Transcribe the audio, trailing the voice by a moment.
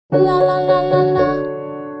La la la la la.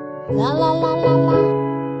 La la la la la.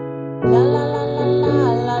 La la la la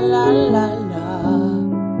la la la la.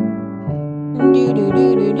 Do do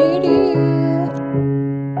do do do do.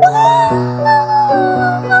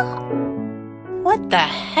 What the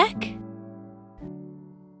heck?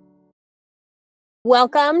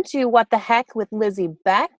 Welcome to What the Heck with Lizzie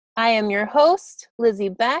Beck. I am your host, Lizzie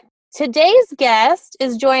Beck. Today's guest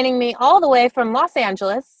is joining me all the way from Los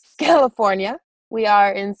Angeles, California. We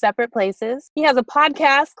are in separate places. He has a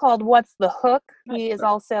podcast called What's the Hook? He is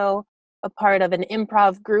also a part of an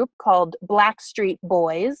improv group called Blackstreet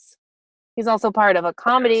Boys. He's also part of a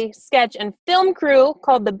comedy, sketch, and film crew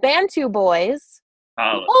called the Bantu Boys. He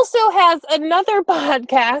also has another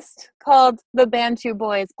podcast called the Bantu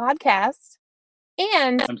Boys Podcast.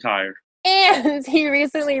 And I'm tired. And he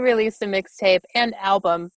recently released a mixtape and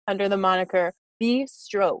album under the moniker B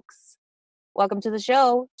Strokes. Welcome to the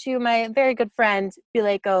show to my very good friend,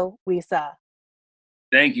 Bileko Wisa.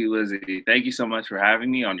 Thank you, Lizzie. Thank you so much for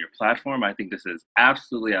having me on your platform. I think this is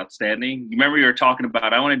absolutely outstanding. You remember you were talking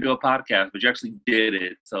about, I want to do a podcast, but you actually did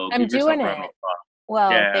it. So I'm doing it.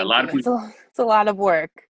 Well, yeah, thank you. It's a lot of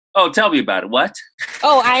work. Oh, tell me about it. What?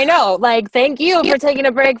 Oh, I know. Thank you for taking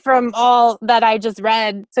a break from all that I just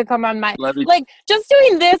read to come on my... just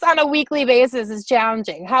doing this on a weekly basis is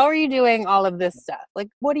challenging. How are you doing all of this stuff?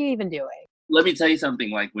 What are you even doing? Let me tell you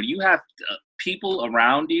something. When you have people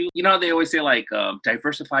around you, they always say,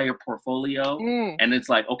 diversify your portfolio. And it's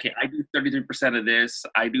okay, I do 33% of this.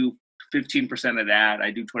 I do 15% of that.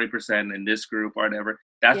 I do 20% in this group or whatever.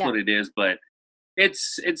 That's what it is. But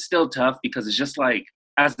it's still tough because it's just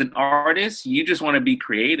as an artist, you just want to be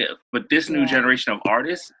creative. But this new generation of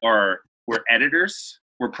artists we're editors,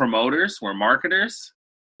 we're promoters, we're marketers.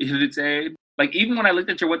 You would say, even when I looked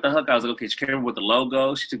at your What the Hook, I was like, okay, she came up with the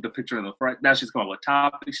logo. She took the picture in the front. Now she's coming up with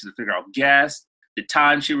topics. She's to figure out guests, the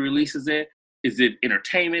time she releases it. Is it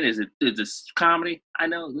entertainment? Is this comedy? I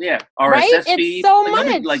know, yeah. RSS right? Feed. It's so much.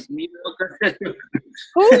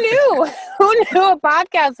 Who knew? Who knew a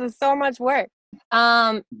podcast was so much work?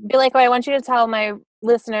 Bileko, I want you to tell my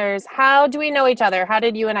listeners, how do we know each other? How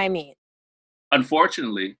did you and I meet?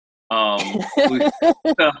 Unfortunately, that's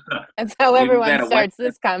how everyone starts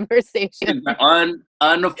this conversation. What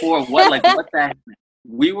the heck?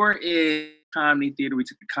 We were in comedy theater. We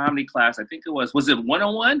took a comedy class. I think it was it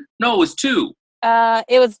 101? No, it was 2.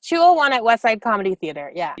 It was 201 at Westside Comedy Theater.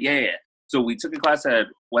 Yeah. Yeah. So we took a class at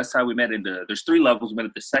Westside. We met there's 3 levels. We met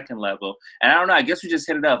at the second level. And I don't know, I guess we just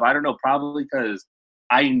hit it up. I don't know, probably because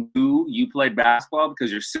I knew you played basketball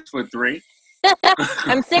because you're 6'3".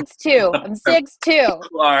 I'm 6'2". I'm 6'2".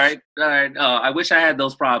 All right. I wish I had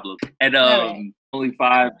those problems. And only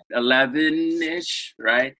 5'11"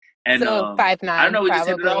 right? And so 5'9". I don't know. We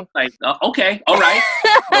probably. Just hit it up. Okay. All right.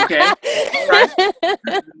 Okay.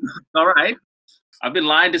 All right. I've been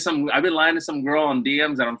lying to some girl on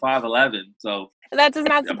DMs that I'm 5'11". So that does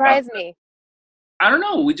not surprise me. I don't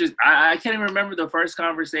know. I can't even remember the first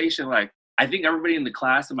conversation. I think everybody in the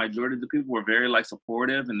class, the majority of the people were very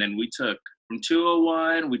supportive. And then we took from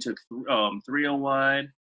 201, we took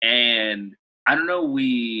 301, and I don't know.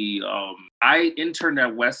 I interned at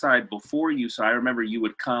Westside before you, so I remember you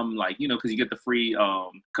would come because you get the free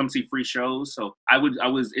come see free shows. So I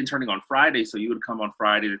was interning on Friday, so you would come on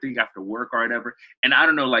Friday, I think after work or whatever. And I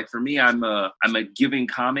don't know, for me, I'm a giving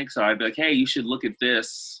comic, so I'd be like, hey, you should look at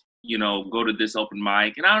this, go to this open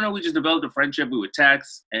mic. And I don't know, we just developed a friendship. We would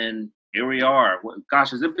text, and here we are.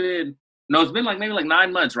 Gosh, has it been? No, it's been maybe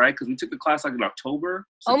 9 months, right? Because we took the class in October,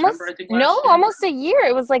 September, I think. Almost a year.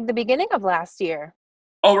 It was the beginning of last year.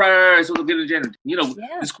 Oh, right. So the beginning of January.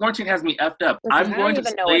 This quarantine has me effed up. Listen, I don't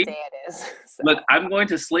even know what day it is. So. Look, I'm going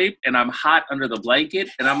to sleep and I'm hot under the blanket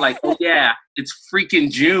and I'm like, oh yeah, it's freaking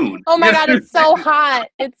June. Oh my God, it's so hot.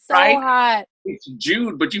 It's so hot. It's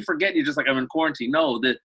June, but you forget, you're just I'm in quarantine. No,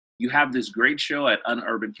 that you have this great show at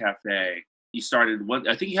Unurban Cafe. You started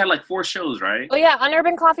I think you had 4 shows, right? Oh yeah,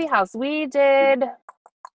 Unurban Coffee House. We did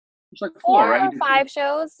it's 4, right? Or 5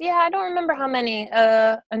 shows. Yeah, I don't remember how many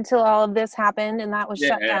until all of this happened and that was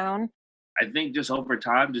shut down. I think just over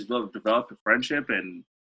time, just developed a friendship and,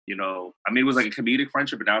 it was a comedic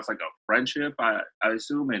friendship, but now it's a friendship, I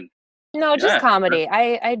assume. And no, just comedy.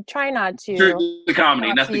 I try not to. The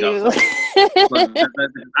comedy, nothing else.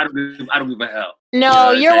 I don't give a hell.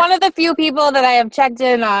 No, you're one of the few people that I have checked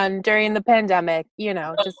in on during the pandemic, just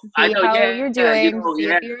to see how you're doing, see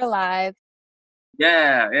if you're alive.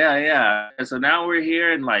 Yeah. So now we're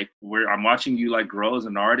here and I'm watching you grow as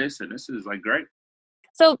an artist, and this is great.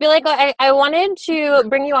 So Bileko, I wanted to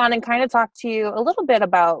bring you on and kind of talk to you a little bit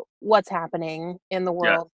about what's happening in the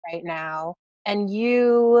world right now. And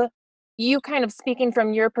you you kind of speaking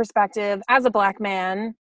from your perspective as a Black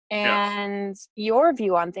man and your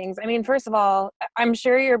view on things. I mean, first of all, I'm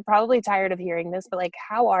sure you're probably tired of hearing this, but like,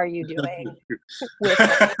 how are you doing with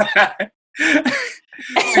it?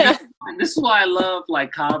 This is why I love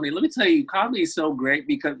like comedy. Let me tell you, comedy is so great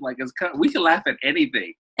because like we can laugh at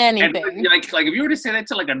anything. Anything. And like if you were to say that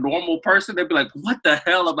to like a normal person, they'd be like, "What the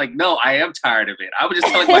hell?" I'm like, "No, I am tired of it." I was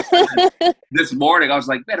just telling my friend this morning. I was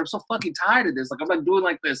like, "Man, I'm so fucking tired of this." Like I'm like doing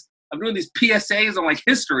like this. I'm doing these PSAs on like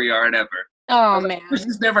history or whatever. Oh like, man,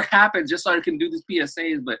 this never happened. Just so I can do these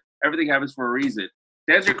PSAs, but everything happens for a reason.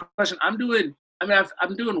 To answer your question, I'm doing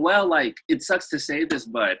well. Like it sucks to say this,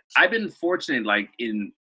 but I've been fortunate.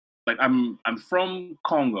 I'm from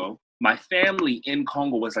Congo. My family in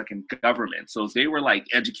Congo was like in government. So they were like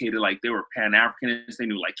educated, like they were Pan-Africanists. They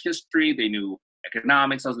knew like history, they knew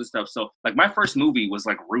economics, all this stuff. So like my first movie was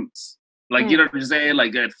like Roots. Like, you know what I'm saying?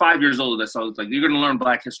 Like at 5 years old, so it's like, you're going to learn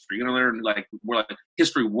Black history. You're going to learn like more like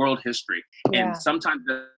history, world history. Yeah. And sometimes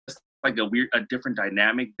that's like a different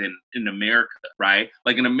dynamic than in America, right?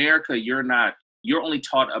 Like in America, you're only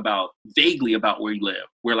taught vaguely about where you live.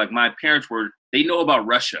 Where like my parents they know about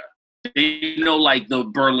Russia. They know like the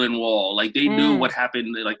Berlin Wall, like they knew what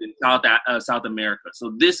happened like in South America.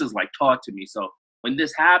 So this is like taught to me. So when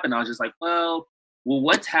this happened, I was just like, well,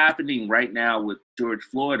 what's happening right now with George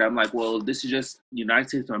Floyd? I'm like, well, this is just United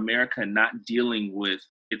States of America not dealing with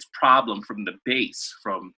its problem from the base,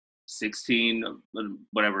 from 1600s or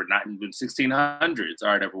whatever,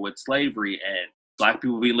 with slavery and Black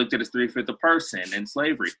people being looked at as 3/5 a person and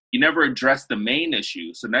slavery. You never address the main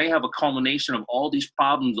issue. So now you have a culmination of all these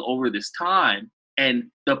problems over this time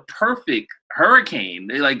and the perfect hurricane,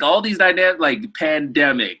 like all these dynamics, like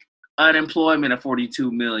pandemic, unemployment of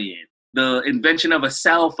 42 million, the invention of a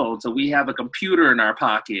cell phone. So we have a computer in our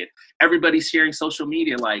pocket. Everybody's sharing social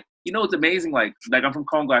media. Like, you know, it's amazing. Like I'm from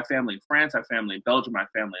Congo, I have family in France, I have family in Belgium, I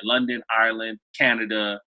have family in London, Ireland,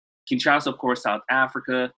 Canada, Kinshasa, of course, South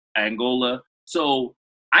Africa, Angola. So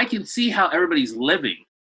I can see how everybody's living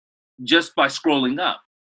just by scrolling up.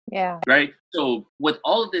 Yeah. Right? So with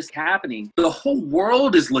all of this happening, the whole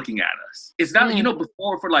world is looking at us. It's not,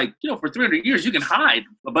 before for 300 years, you can hide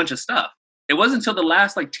a bunch of stuff. It wasn't until the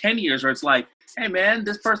last 10 years where it's like, hey man,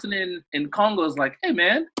 this person in Congo is like, hey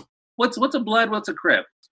man, what's a blood? What's a crip?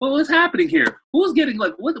 Well, what's happening here? Who's getting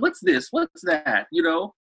what's this? What's that?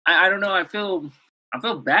 I don't know. I feel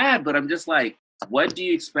bad, but I'm just like, what do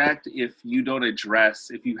you expect if you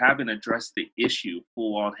haven't addressed the issue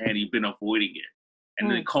full on hand, you've been avoiding it, and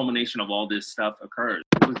the culmination of all this stuff occurs?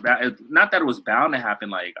 It was not that it was bound to happen.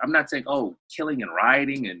 Like, I'm not saying, killing and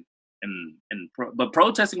rioting but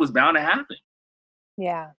protesting was bound to happen.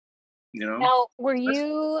 Yeah. Now, were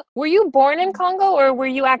you born in Congo or were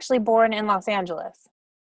you actually born in Los Angeles?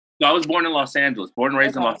 No, I was born in Los Angeles, born and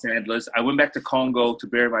raised in Los Angeles. I went back to Congo to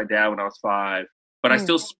bury my dad when I was 5. But I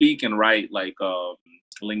still speak and write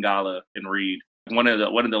Lingala and read one of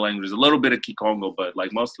the languages, a little bit of Kikongo, but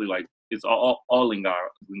mostly it's all Lingala.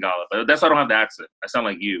 But that's why I don't have the accent. I sound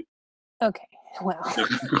like you. Okay, well,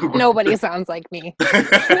 nobody sounds like me.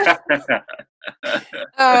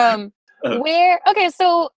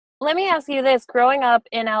 So let me ask you this: growing up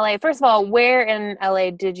in LA, first of all, where in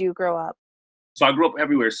LA did you grow up? So I grew up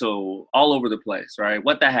everywhere, so all over the place, right?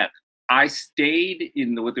 What the heck? I stayed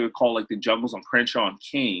in what they would call the jungles on Crenshaw and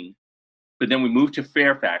King, but then we moved to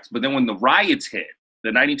Fairfax. But then when the riots hit,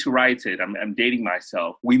 the 92 riots hit, I'm dating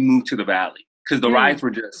myself, we moved to the Valley because the riots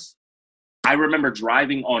were just, I remember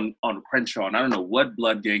driving on Crenshaw, and I don't know what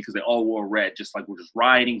blood gang, because they all wore red, just we're just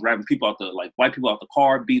rioting, grabbing people out white people out the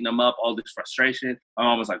car, beating them up, all this frustration. My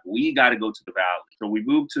mom was like, we got to go to the Valley. So we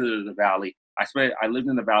moved to the Valley. I lived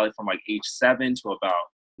in the Valley from age 7 to about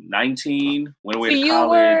 19, went away to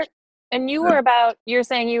college. And you're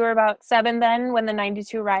saying you were about 7 then when the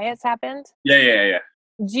 92 riots happened? Yeah.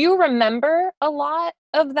 Do you remember a lot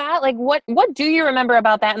of that? What do you remember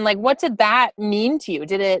about that? And what did that mean to you?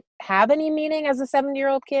 Did it have any meaning as a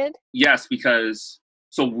 7-year-old kid? Yes, because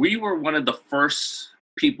we were one of the first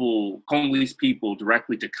Congolese people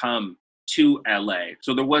directly to come to LA.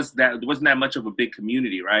 So there wasn't that much of a big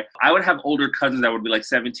community, right? I would have older cousins that would be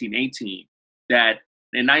 17, 18 that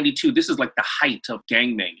in 92, this is the height of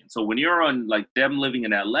gangbanging. So when you're on them living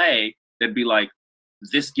in LA, they'd be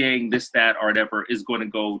this gang, this, that, or whatever is going to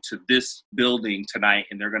go to this building tonight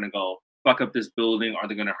and they're going to go fuck up this building, or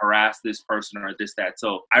they're going to harass this person or this, that.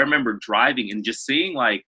 So I remember driving and just seeing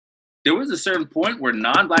there was a certain point where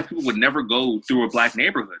non-Black people would never go through a Black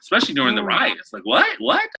neighborhood, especially during the riots.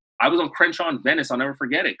 What? I was on Crenshaw in Venice. I'll never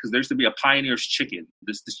forget it because there used to be a Pioneer's chicken.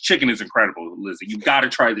 This chicken is incredible, Lizzie. You got to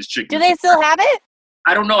try this chicken. Do they still have it?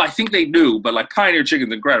 I don't know. I think they do, but like Pioneer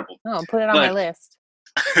Chicken's incredible. Oh, put it on my But list.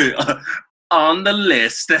 on the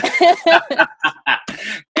list.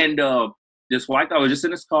 And this white guy was just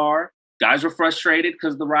in his car. Guys were frustrated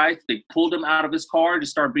because of the riots. They pulled him out of his car and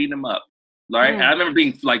just started beating him up. Right? And I remember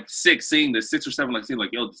being like seeing this 6 or 7, like seeing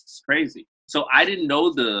like, yo, this is crazy. So I didn't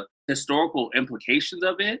know the historical implications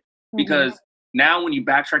of it because now when you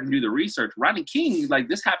backtrack and do the research, Rodney King, like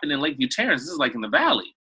this happened in Lakeview Terrace. This is like in the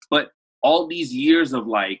Valley. But all these years of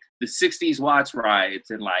like the 60s Watts riots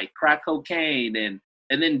and like crack cocaine and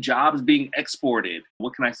then jobs being exported.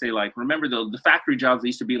 What can I say? Like, remember the factory jobs that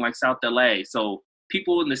used to be in like South LA. So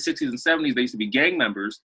people in the 60s and 70s, they used to be gang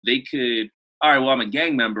members. They could, all right, well, I'm a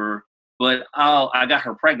gang member, but I got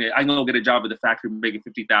her pregnant. I can go get a job at the factory making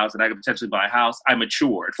 $50,000. I could potentially buy a house. I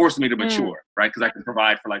mature. It forces me to mature, right? Because I can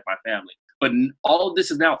provide for like my family. But all of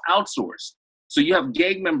this is now outsourced. So you have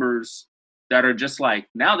gang members that are just like,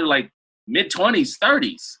 now they're like mid-20s,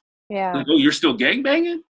 30s. Yeah. Like, oh, you're still gang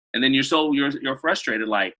banging? And then you're frustrated.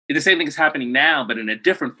 Like, the same thing is happening now, but in a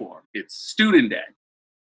different form. It's student debt.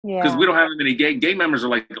 Because we don't have many gang members are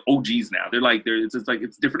like OGs now. They're like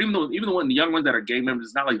it's different. Even the young ones that are gang members,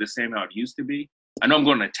 it's not like the same how it used to be. I know I'm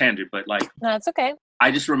going on a tangent, but like no, it's okay. I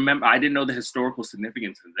just remember I didn't know the historical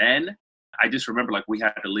significance then. I just remember like we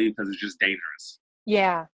had to leave because it's just dangerous.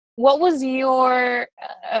 Yeah. What was your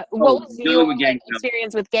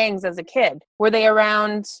experience with gangs as a kid? Were they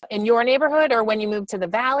around in your neighborhood or when you moved to the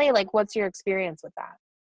Valley? Like, what's your experience with that?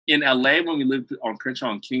 In LA, when we lived on Crenshaw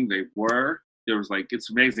and King, they were. There was like,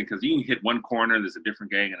 it's amazing because you can hit one corner, there's a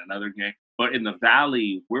different gang and another gang. But in the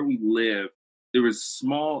Valley where we live, there was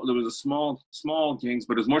small gangs,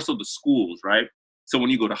 but it was more so the schools, right? So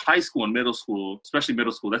when you go to high school and middle school, especially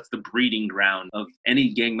middle school, that's the breeding ground of any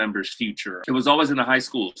gang member's future. It was always in the high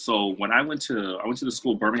school. So when I went to the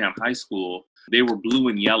school, Birmingham High School, they were blue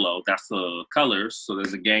and yellow. That's the colors. So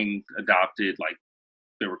there's a gang adopted, like,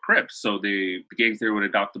 they were Crips. So the gangs there would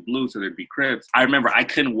adopt the blue, so there'd be Crips. I remember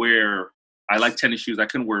I like tennis shoes. I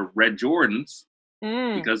couldn't wear red Jordans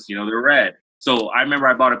because, they're red. So I remember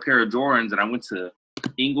I bought a pair of Jordans and I went to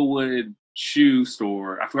Inglewood shoe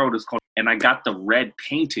store. I forgot what it was called. And I got the red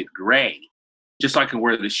painted gray just so I can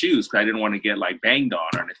wear the shoes because I didn't want to get like banged on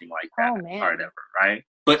or anything like that. Oh, man. Or whatever, right?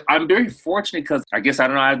 But I'm very fortunate because I guess, I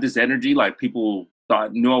don't know, I have this energy. Like people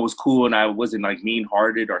knew I was cool and I wasn't like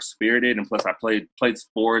mean-hearted or spirited. And plus I played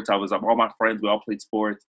sports. I was all my friends, we all played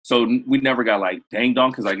sports. So we never got like banged on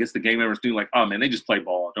because I guess the gang members do like, oh man, they just play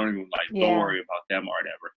ball. Don't even don't worry about them or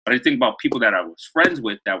whatever. But I think about people that I was friends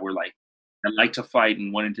with that were like, that like to fight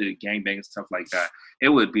and wanted to gang bang and stuff like that. It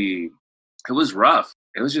was rough.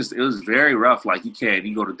 It was very rough. Like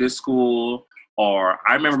you go to this school, or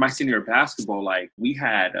I remember my senior year of basketball, like we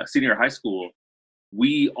had a senior high school,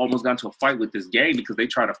 we almost got into a fight with this gang because they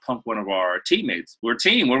tried to punk one of our teammates. We're a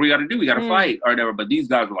team. What do we got to do? We got to fight or whatever. But these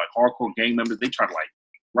guys were like hardcore gang members. They tried to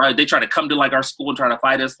they tried to come to like our school and try to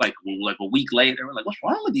fight us like a week later. We're like, what's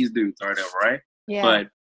wrong with these dudes or whatever, right? Yeah. But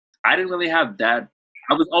I didn't really have that.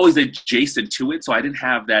 I was always adjacent to it, so I didn't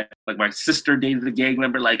have that. Like my sister dated a gang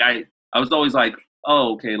member. Like I was always like,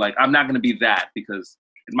 oh, okay, like I'm not gonna be that because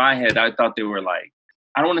in my head I thought they were like,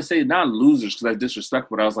 I don't want to say not losers because that's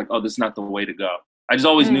disrespectful, but I was like, oh, this is not the way to go. I just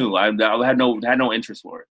always knew I had no interest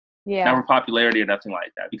for it. Yeah. Not for popularity or nothing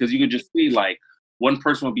like that because you could just see like one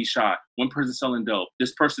person would be shot, one person selling dope,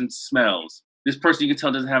 this person smells. This person you can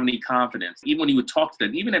tell doesn't have any confidence. Even when you would talk to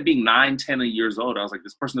them, even at being 9, 10 years old, I was like,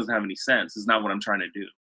 this person doesn't have any sense. This is not what I'm trying to do.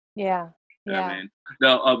 Yeah. You know what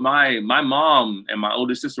I mean? My mom and my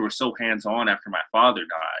older sister were so hands-on after my father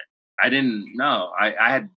died. I didn't know.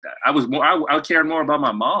 I cared more about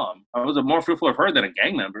my mom. I was more fearful of her than a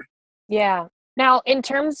gang member. Yeah. Now, in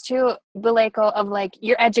terms to Bileko of like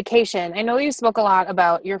your education, I know you spoke a lot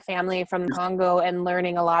about your family from Congo and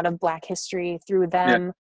learning a lot of Black history through them.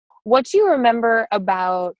 Yeah. What do you remember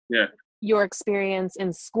about your experience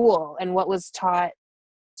in school and what was taught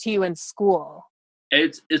to you in school?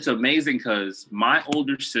 It's amazing because my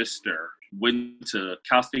older sister went to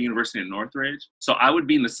Cal State University in Northridge. So I would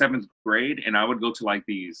be in the 7th grade and I would go to like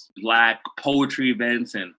these Black poetry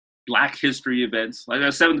events and Black history events, like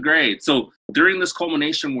 7th grade. So during this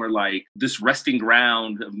culmination where like this resting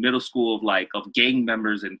ground of middle school of gang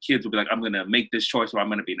members and kids would be like, I'm going to make this choice where I'm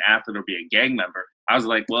going to be an athlete or be a gang member. I was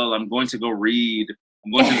like, well, I'm going to go read.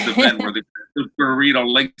 I'm going to this event where they're going to read on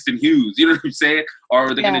Langston Hughes. You know what I'm saying?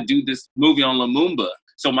 Or they're going to do this movie on Lumumba.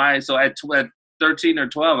 So at 13 or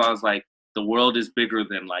 12, I was like, the world is bigger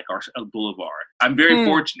than like our boulevard. I'm very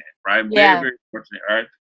fortunate, right? I'm very, very fortunate,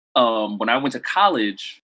 right? When I went to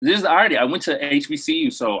college, I went to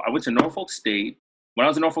HBCU, so I went to Norfolk State. When I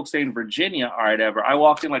was in Norfolk State in Virginia, I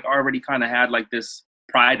walked in like already kind of had like this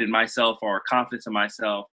pride in myself or confidence in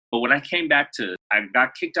myself. But when I came back I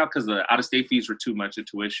got kicked out because the out-of-state fees were too much in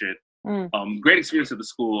tuition. Great experience at the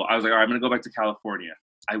school. I was like, all right, I'm going to go back to California.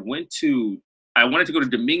 I wanted to go to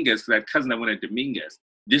Dominguez because I had a cousin that went to Dominguez.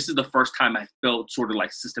 This is the first time I felt sort of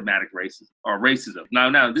like systematic racism.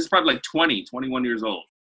 Now, this is probably like 21 years old.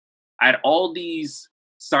 I had all these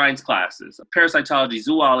science classes, parasitology,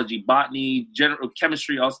 zoology, botany, general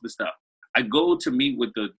chemistry, all this stuff. I go to meet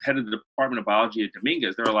with the head of the Department of Biology at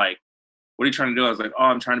Dominguez. They're like, what are you trying to do? I was like, oh,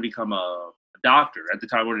 I'm trying to become a doctor. At the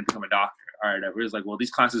time, I wanted to become a doctor. All right, everybody's like, well, these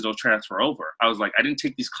classes don't transfer over. I was like, I didn't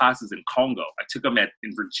take these classes in Congo. I took them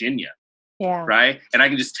in Virginia. Yeah. Right. And I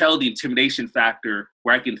can just tell the intimidation factor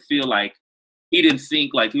where I can feel like he didn't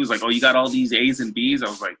think like, he was like, oh, you got all these A's and B's. I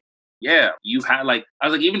was like, yeah, you had like, I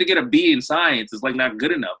was like, even to get a B in science is like not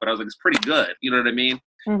good enough. But I was like, it's pretty good. You know what I mean?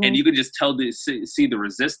 Mm-hmm. And you could just tell see the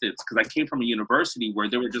resistance because I came from a university where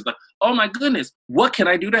they were just like, oh my goodness, what can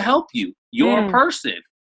I do to help you? You're a person.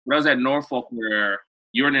 When I was at Norfolk where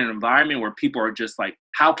you're in an environment where people are just like,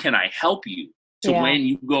 how can I help you? To when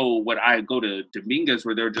you go, I go to Dominguez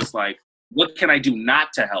where they're just like, what can I do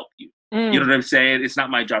not to help you? You know what I'm saying? It's not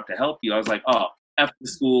my job to help you. I was like, oh, after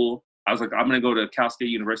school, I was like, I'm going to go to Cal State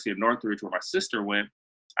University of Northridge where my sister went.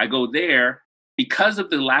 I go there because of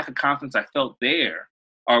the lack of confidence I felt there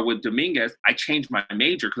or with Dominguez, I changed my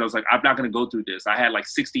major because I was like, I'm not going to go through this. I had like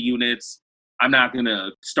 60 units. I'm not going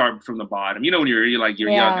to start from the bottom. You know, when you're young,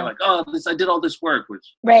 you're like, oh, I did all this work,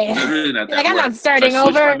 which is really not that like, I'm work. not starting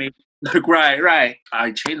over. Right.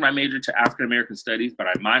 I changed my major to African American Studies, but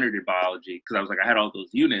I minored in biology because I was like, I had all those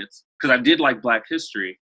units because I did like Black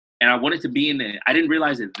history and I wanted to be in it. I didn't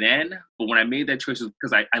realize it then, but when I made that choice, it was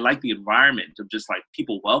because I like the environment of just like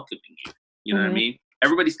people welcoming you. You know what I mean?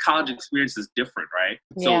 Everybody's college experience is different, right?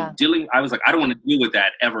 So I was like, I don't want to deal with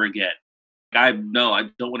that ever again. I don't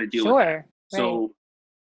want to deal with that. Right. So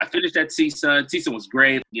I finished at CSUN. CSUN was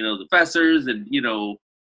great. You know, the professors and, you know,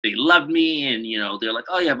 they loved me and, you know, they're like,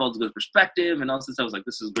 oh, you have all this good perspective and all this. I was like,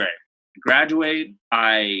 this is great. I graduate,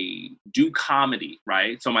 I do comedy,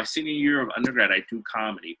 right? So my senior year of undergrad, I do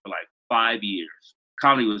comedy for like 5 years.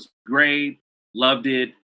 Comedy was great, loved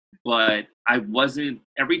it, but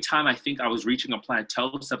every time I think I was reaching a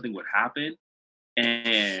plateau, something would happen.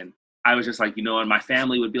 And I was just like, you know, and my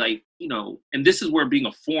family would be like, you know, and this is where being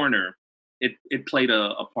a foreigner, it played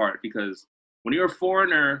a part because when you're a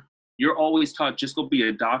foreigner, you're always taught just go be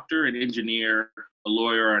a doctor, an engineer, a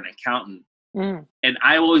lawyer, or an accountant. And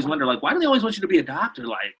I always wonder, like, why do they always want you to be a doctor?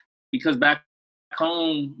 Like, because back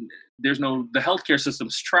home, the healthcare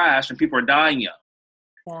system's trash and people are dying young,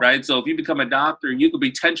 right? So if you become a doctor, you could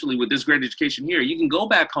potentially, with this great education here, you can go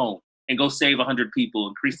back home and go save 100 people,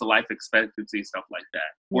 increase the life expectancy, stuff like that.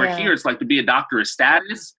 Where here, it's like to be a doctor is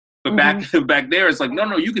status. But back there, it's like,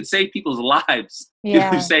 no, you could save people's lives.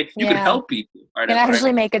 Yeah. You could help people. Right? You can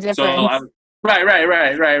actually make a difference. So right.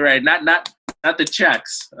 Not the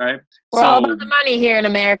checks, right? We're all about the money here in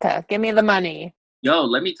America. Give me the money. Yo,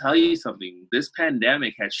 let me tell you something. This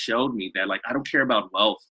pandemic has showed me that, like, I don't care about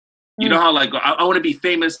wealth. You know how, like, I want to be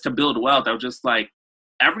famous to build wealth. I was just like,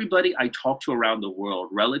 everybody I talk to around the world,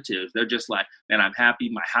 relatives, they're just like, man, I'm happy.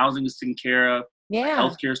 My housing is taken care of. My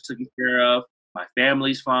healthcare is taken care of. My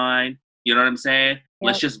family's fine. You know what I'm saying? Yep.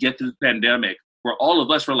 Let's just get through the pandemic. Where all of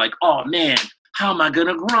us were like, oh, man, how am I going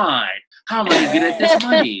to grind? How am I going to get at this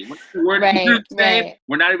money? We're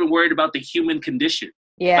not even worried about the human condition.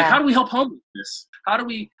 Yeah. Like, how do we help homelessness? How do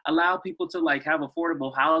we allow people to, like, have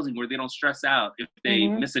affordable housing where they don't stress out if they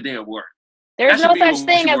miss a day of work? There's no such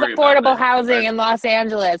thing as affordable housing in Los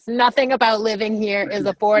Angeles. Nothing about living here is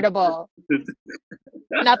affordable.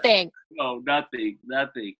 Nothing. No, nothing.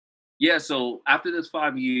 Yeah, so after this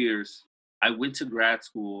 5 years, I went to grad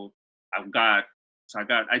school. I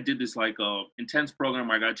did this like intense program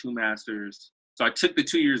where I got 2 masters. So I took the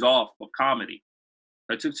 2 years off of comedy.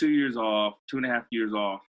 I took 2 years off, 2.5 years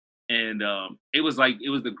off. And it was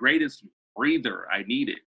the greatest breather I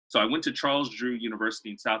needed. So I went to Charles Drew University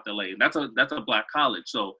in South LA, and that's a Black college.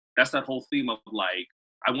 So that's that whole theme of like,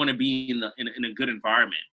 I want to be in a good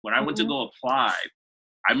environment. When I went to go apply,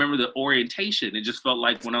 I remember the orientation. It just felt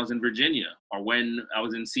like when I was in Virginia or when I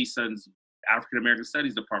was in CSUN's African American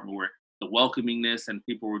Studies department, where the welcomingness and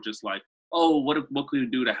people were just like, oh, what can we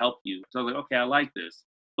do to help you? So I was like, okay, I like this.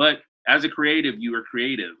 But as a creative, you are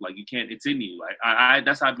creative. Like, you can't, it's in you. Like, I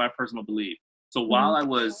that's my personal belief. So while I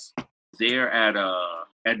was there at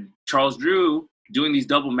Charles Drew doing these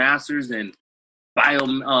double masters in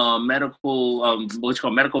medical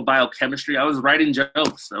biochemistry, I was writing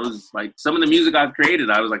jokes. I was like, some of the music I've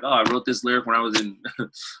created, I was like, oh, I wrote this lyric when I was in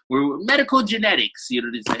medical genetics, you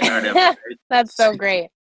know, to say whatever. That's so great.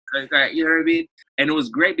 Like, you know what I mean? And it was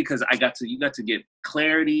great because you got to get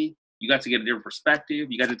clarity, you got to get a different perspective,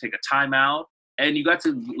 you got to take a time out, and you got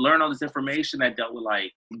to learn all this information that dealt with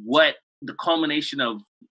like what the culmination of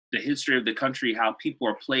the history of the country, how people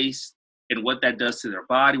are placed, and what that does to their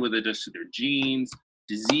body, what it does to their genes,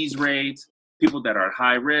 disease rates, people that are at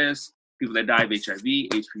high risk, people that die of HIV,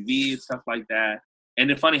 HPV, and stuff like that. And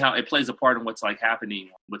it's funny how it plays a part in what's like happening,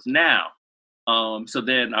 what's now. So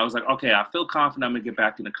then I was like, okay, I feel confident I'm gonna get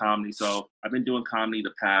back into comedy. So I've been doing comedy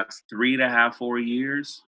the past 3.5, 4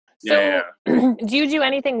 years. So, Yeah. do you do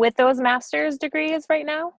anything with those master's degrees right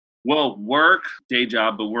now? Well, work, day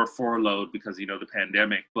job, but we're furloughed because the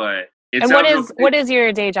pandemic. But it And sounds what is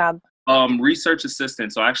your day job? Research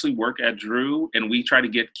assistant. So I actually work at Drew, and we try to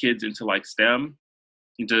get kids into like STEM,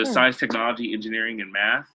 into science, technology, engineering, and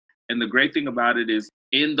math. And the great thing about it is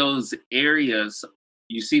in those areas,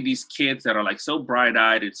 you see these kids that are like so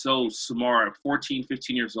bright-eyed and so smart, 14,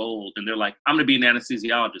 15 years old, and they're like, I'm gonna be an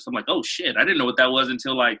anesthesiologist. I'm like, oh shit, I didn't know what that was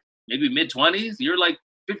until like maybe mid-20s. You're like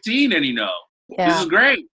 15 and this is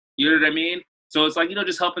great. You know what I mean? So it's like,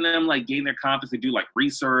 just helping them like gain their confidence. They do like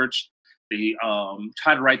research. They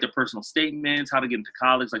try to write their personal statements, how to get into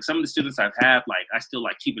college. Like some of the students I've had, like I still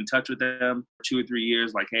like keep in touch with them for 2 or 3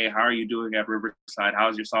 years. Like, hey, how are you doing at Riverside?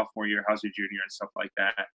 How's your sophomore year? How's your junior and stuff like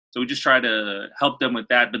that. So we just try to help them with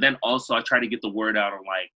that. But then also I try to get the word out on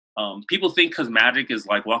like, people think because magic is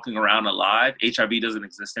like walking around alive, HIV doesn't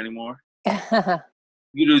exist anymore.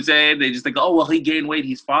 You know what I'm saying? They just think, oh, well, he gained weight,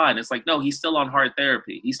 he's fine. It's like, no, he's still on hard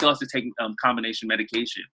therapy. He still has to take combination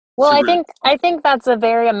medication. Well, I think that's a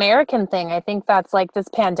very American thing. I think that's like this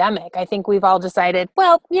pandemic. I think we've all decided,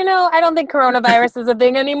 well, I don't think coronavirus is a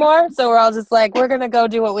thing anymore. So we're all just like, we're going to go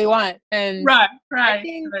do what we want. And right. I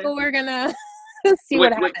think we're going to see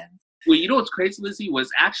what happens. Well, you know what's crazy, Lizzie?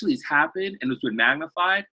 What's actually has happened and it's been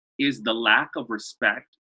magnified is the lack of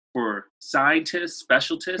respect for scientists,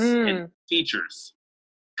 specialists, and teachers.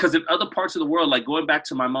 Because in other parts of the world, like going back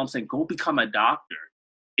to my mom saying, go become a doctor.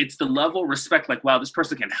 It's the level of respect, like, wow, this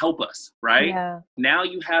person can help us, right? Yeah. Now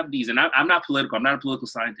you have these, and I'm not political, I'm not a political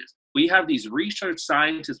scientist, but you have these research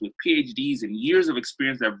scientists with PhDs and years of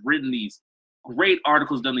experience that have written these great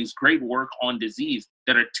articles, done these great work on disease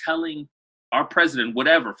that are telling our president,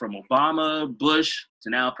 whatever, from Obama, Bush, to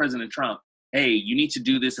now President Trump, hey, you need to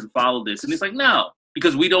do this and follow this. And it's like, no,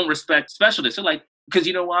 because we don't respect specialists. They're like, because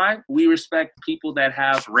you know why? We respect people that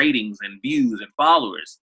have ratings and views and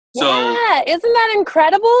followers. So, yeah, isn't that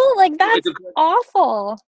incredible? Like, that's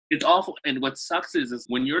awful. It's awful. And what sucks is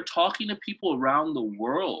when you're talking to people around the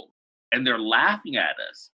world and they're laughing at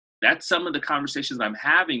us, that's some of the conversations I'm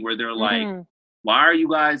having where they're like, why are you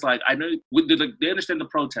guys like, I know they understand the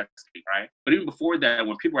protesting, right? But even before that,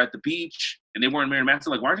 when people were at the beach and they weren't wearing masks,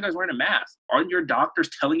 they're like, why aren't you guys wearing a mask? Aren't your doctors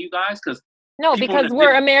telling you guys? No, because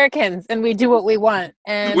we're Americans and we do what we want.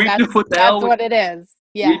 And that's what it is.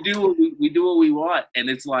 Yeah. We do what we want. And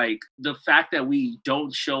it's like the fact that we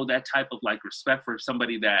don't show that type of like respect for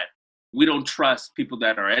somebody that we don't trust, people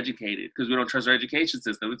that are educated, because we don't trust our education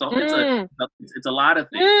system. It's a lot of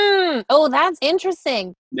things. Oh, that's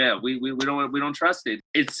interesting. Yeah, we don't trust it.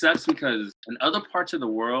 It sucks because in other parts of the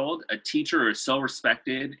world, a teacher is so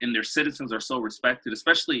respected and their citizens are so respected,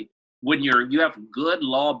 especially when you have good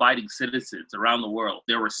law-abiding citizens around the world.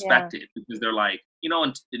 They're respected because they're like,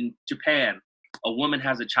 in Japan, a woman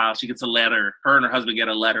has a child, she gets a letter, her and her husband get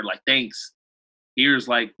a letter like, thanks, here's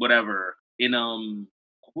like whatever. In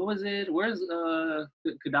what was it? Where's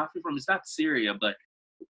Gaddafi from? It's not Syria, but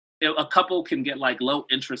a couple can get like low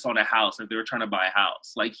interest on a house if they were trying to buy a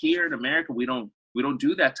house. Like here in America, we don't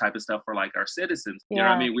do that type of stuff for like our citizens. You know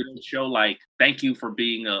what I mean? We don't show like, thank you for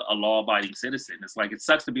being a law-abiding citizen. It's like, it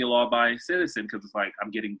sucks to be a law-abiding citizen because it's like,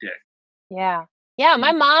 I'm getting dick. Yeah. Yeah,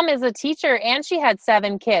 my mom is a teacher and she had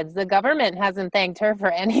 7 kids. The government hasn't thanked her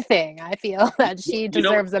for anything. I feel that she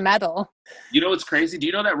deserves a medal. You know what's crazy? Do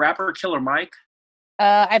you know that rapper Killer Mike?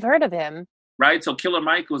 I've heard of him. Right? So Killer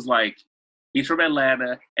Mike was like, he's from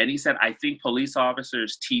Atlanta, and he said, I think police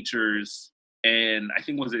officers, teachers, and I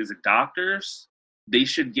think is it doctors, they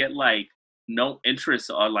should get like no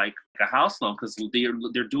interest on like a house loan because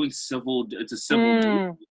they're doing it's a civil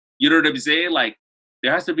duty. You know what I'm saying? Like, you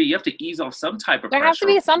have to ease off some type of pressure. There has to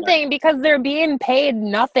be something because they're being paid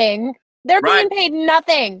nothing. They're being paid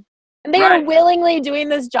nothing. And they are willingly doing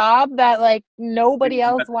this job that like nobody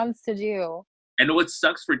else wants to do. And what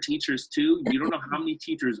sucks for teachers too, you don't know how many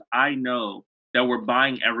teachers I know that were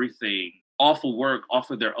buying everything off of work, off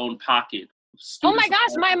of their own pocket, Oh my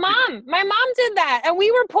students. gosh, my mom did that, and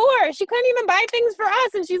we were poor. She couldn't even buy things for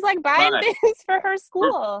us, and she's like buying Right. things for her For,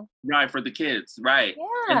 school. right, for the kids, right.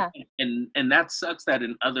 And, Yeah. and that sucks that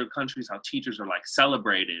in other countries how teachers are like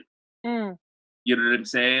celebrated. Mm, You know what I'm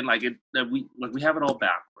saying? Like that we have it all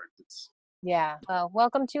backwards. It's, yeah. Well,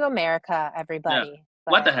 welcome to America, yeah. everybody.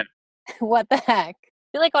 What the But heck? what the heck?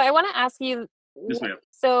 I feel like I want to ask you. Yes, ma'am.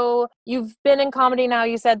 So you've been in comedy now.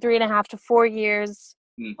 You said 3.5 to 4 years.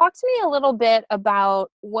 Mm. Talk to me a little bit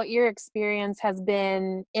about what your experience has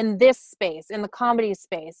been in this space, in the comedy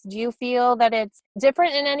space. Do you feel that it's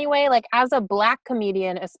different in any way? Like as a Black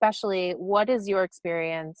comedian, especially, what is your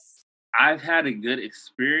experience? I've had a good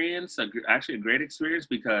experience, actually a great experience,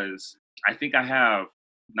 because I think I have,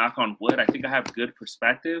 knock on wood, I think I have good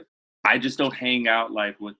perspective. I just don't hang out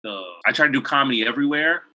like with I try to do comedy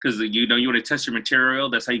everywhere because, you want to test your material.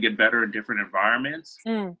 That's how you get better in different environments.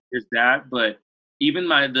 Mm. There's that. But even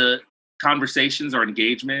the conversations or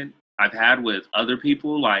engagement I've had with other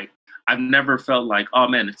people, like I've never felt like, oh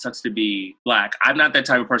man, it sucks to be Black. I'm not that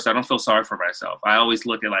type of person. I don't feel sorry for myself. I always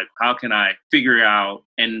look at like, how can I figure out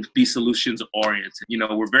and be solutions oriented?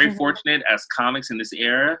 We're very fortunate as comics in this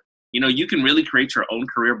era. You can really create your own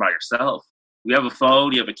career by yourself. You have a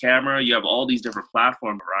phone, you have a camera, you have all these different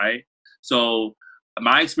platforms, right? So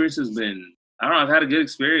my experience has been, I don't know, I've had a good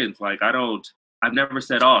experience. Like I've never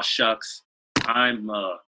said, oh shucks, I'm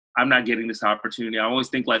not getting this opportunity. I always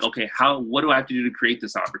think like, okay, what do I have to do to create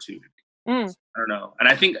this opportunity? Mm. I don't know. And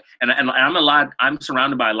I think, and I'm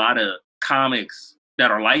surrounded by a lot of comics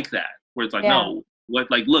that are like that, where it's like, no, look,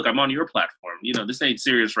 I'm on your platform. This ain't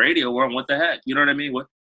serious radio. Or what the heck? You know what I mean?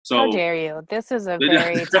 So how dare you? This is a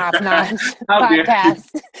very top-notch How dare podcast.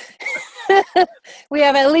 We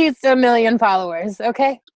have at least 1 million followers.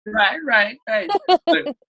 Okay. Right.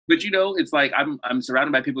 But it's like I'm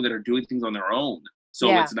surrounded by people that are doing things on their own. So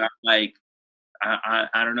it's not like I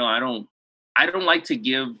don't know. I don't like to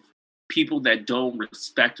give people that don't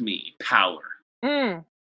respect me power. Mm.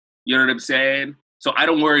 You know what I'm saying? So I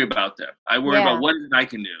don't worry about them. I worry about what I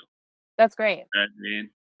can do. That's great. You know what I mean?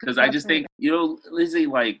 Because I just think, Lizzie,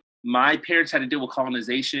 like my parents had to deal with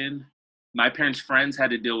colonization. My parents' friends had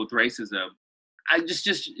to deal with racism. I just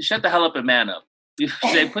shut the hell up and man up.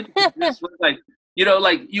 They put this like,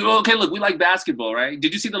 okay, look, we like basketball, right?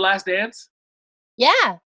 Did you see The Last Dance?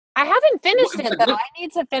 Yeah. I haven't finished it though. I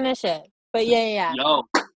need to finish it. But yeah. Yo,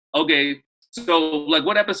 okay. So like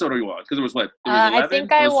what episode are you on? Because it was what? It was 11? I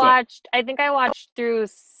think I watched through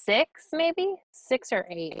 6, maybe 6 or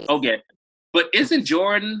 8. Okay. But isn't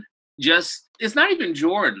Jordan it's not even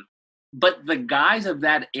Jordan, but the guys of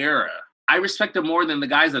that era, I respect them more than the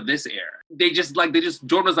guys of this era.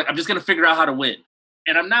 Jordan was like, I'm just going to figure out how to win.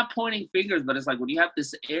 And I'm not pointing fingers, but it's like when you have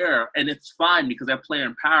this era, and it's fine because I have player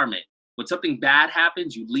empowerment. When something bad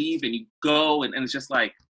happens, you leave and you go, and it's just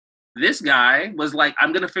like, this guy was like,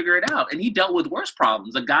 I'm going to figure it out. And he dealt with worse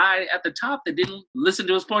problems. A guy at the top that didn't listen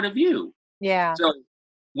to his point of view. Yeah. So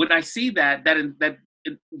when I see that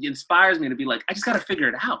it inspires me to be like, I just got to figure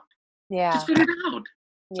it out. Yeah. Just figure it out.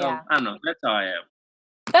 So Yeah. I don't know. That's how I am.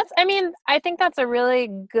 I think that's a really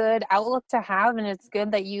good outlook to have. And it's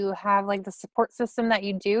good that you have like the support system that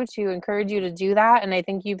you do to encourage you to do that. And I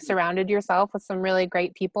think you've surrounded yourself with some really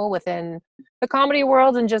great people within the comedy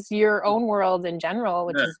world and just your own world in general,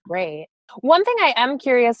 which is great. One thing I am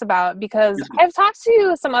curious about, because I've talked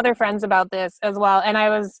to some other friends about this as well. And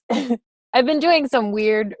I've been doing some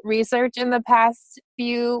weird research in the past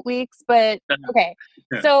few weeks, but okay.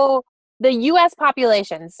 So the U.S.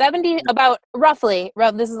 population, about roughly,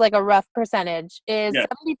 this is like a rough percentage, is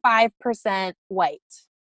 75% white.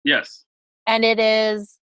 Yes. And it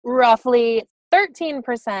is roughly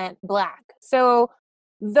 13% Black. So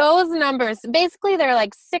those numbers, basically they're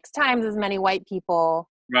like 6 times as many white people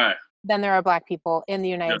than there are Black people in the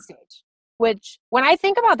United States. Which, when I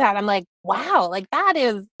think about that, I'm like, wow, like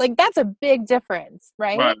that's a big difference,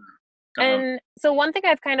 right? And so one thing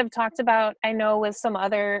I've kind of talked about, I know with some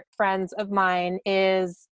other friends of mine,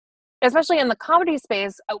 is, especially in the comedy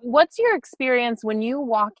space, what's your experience when you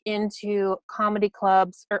walk into comedy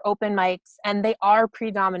clubs or open mics and they are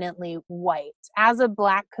predominantly white? As a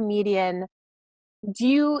Black comedian, do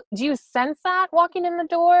you sense that walking in the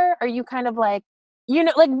door? Are you kind of like,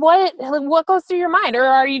 what goes through your mind? Or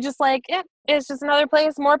are you just like, it's just another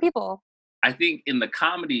place, more people? I think in the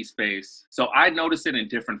comedy space, so I notice it in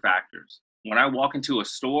different factors. When I walk into a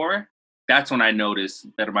store, that's when I notice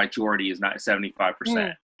that a majority is not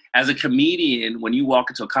 75%. As a comedian, when you walk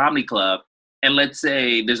into a comedy club, and let's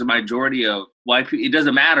say there's a majority of white people. It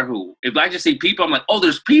doesn't matter who. If I just see people, I'm like, oh,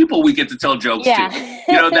 there's people we get to tell jokes to.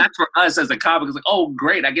 That's for us as a comic. It's like, oh,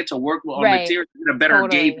 great, I get to work on material, get a better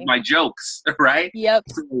gauge of my jokes, right? Yep.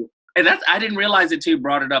 So, and I didn't realize it till you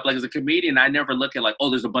brought it up. Like, as a comedian, I never look at like, oh,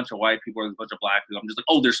 there's a bunch of white people or there's a bunch of black people. I'm just like,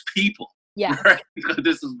 oh, there's people. Yeah. Right?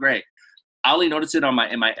 This is great. I only notice it in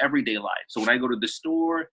my everyday life. So when I go to the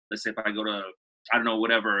store, let's say if I go to, I don't know,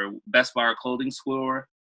 whatever, Best Buy or clothing store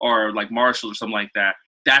or like Marshall or something like that,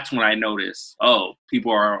 that's when I notice, oh,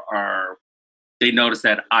 people they notice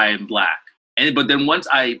that I'm black. But then once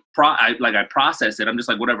I process it, I'm just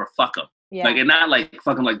like, whatever, fuck them. Yeah. Like, and not like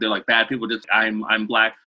fuck them like they're like bad people. Just I'm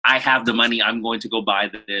black. I have the money. I'm going to go buy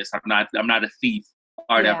this. I'm not a thief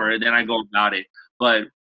or whatever. And then I go about it. But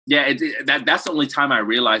yeah, that's the only time I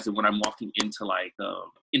realize it when I'm walking into like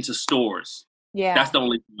into stores. Yeah, that's the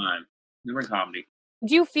only time. Never in comedy.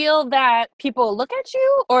 Do you feel that people look at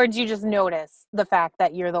you, or do you just notice the fact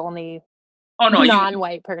that you're the only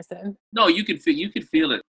non-white person? No, you could feel it.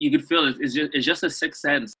 You could feel it. It's just a sixth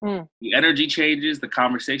sense. The energy changes, the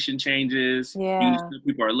conversation changes. Yeah,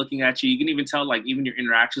 people are looking at you. You can even tell, like, even your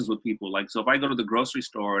interactions with people. Like, so if I go to the grocery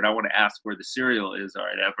store and I want to ask where the cereal is or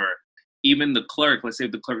whatever, even the clerk, let's say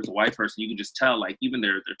if the clerk is a white person, you can just tell, like, even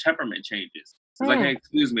their temperament changes. It's like, hey,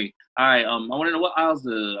 excuse me, I want to know what aisle's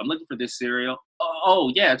I'm looking for this cereal.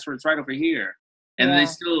 Oh yeah, it's right over here. And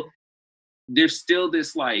there's still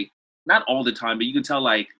this, like, not all the time, but you can tell,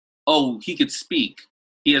 like, oh, he could speak.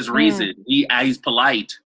 He has reason. He's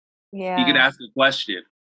polite. Yeah. He could ask a question.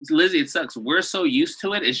 Lizzie, it sucks. We're so used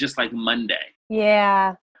to it. It's just like Monday.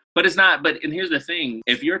 Yeah. But it's not. And here's the thing.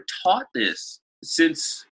 If you're taught this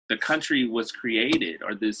since the country was created,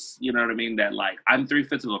 or this, you know what I mean? That, like, I'm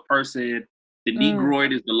 3/5 of a person. The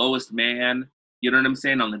Negroid is the lowest man. You know what I'm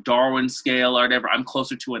saying? On the Darwin scale or whatever, I'm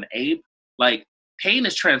closer to an ape. Like, pain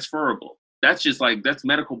is transferable. That's just like, that's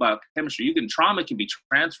medical biochemistry. Trauma can be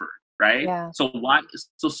transferred, right? Yeah. So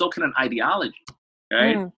so can an ideology,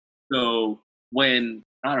 right? So when,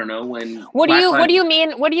 I don't know, what do you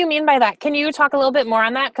mean by that? Can you talk a little bit more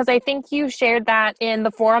on that? Because I think you shared that in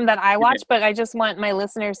the forum that I watched, but I just want my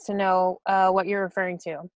listeners to know what you're referring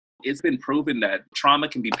to. It's been proven that trauma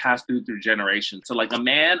can be passed through generations. So like a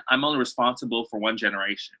man, I'm only responsible for one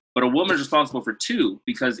generation, but a woman's responsible for two,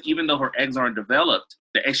 because even though her eggs aren't developed,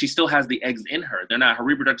 she still has the eggs in her. Her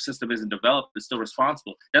reproductive system isn't developed, but still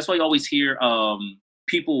responsible. That's why you always hear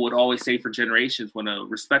people would always say for generations, when a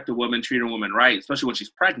respect a woman, treat a woman right, especially when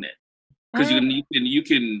she's pregnant. Because me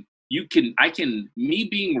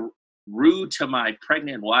being rude to my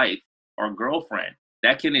pregnant wife or girlfriend,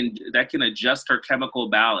 that can adjust her chemical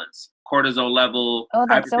balance, cortisol level. Oh,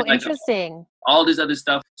 that's so interesting. All this other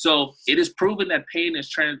stuff. So it is proven that pain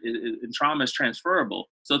and trauma is transferable.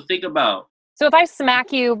 So think about. So if I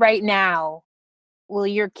smack you right now, will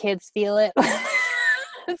your kids feel it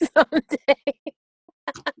someday?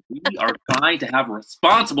 We are trying to have a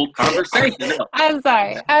responsible conversation. No. I'm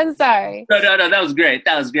sorry. No, that was great.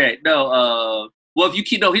 No, well, if you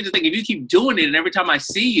keep, here's the thing. If you keep doing it, and every time I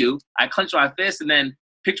see you, I clench my fist, and then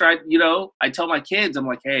I tell my kids, I'm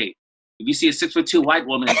like, hey, if you see a 6'2" white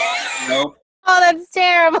woman, Oh, that's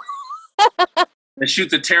terrible. that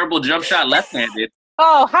shoots a terrible jump shot left-handed.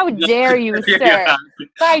 Oh, how dare you, sir? Yeah.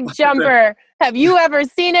 My jumper. Have you ever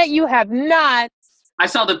seen it? You have not. I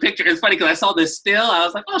saw the picture. It's funny because I saw this still. I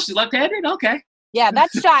was like, oh, she's left-handed? Okay. Yeah, that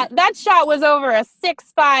shot was over a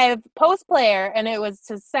 6'5" post player, and it was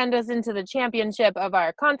to send us into the championship of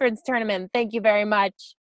our conference tournament. Thank you very much.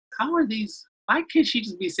 How are these? Why can't she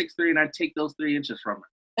just be 6'3" and I take those 3 inches from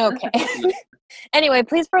her? Okay. Anyway,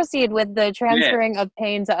 please proceed with the transferring of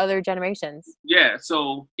pain to other generations. Yeah,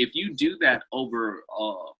 so if you do that over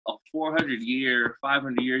a 400-year,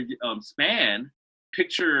 500-year span,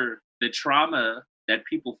 picture the trauma that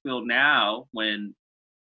people feel now when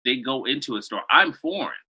they go into a store. I'm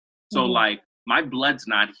foreign. So like my blood's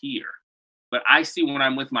not here. But I see when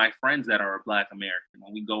I'm with my friends that are Black American,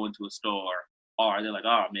 when we go into a store, or they're like,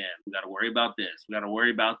 oh man, we got to worry about this. We got to worry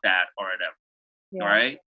about that or whatever. Yeah. All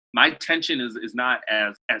right. My tension is not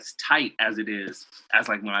as tight as it is as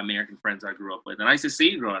like my American friends I grew up with. And I used to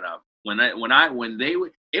see growing up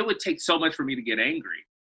it would take so much for me to get angry.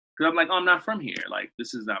 Cause I'm like, oh, I'm not from here. Like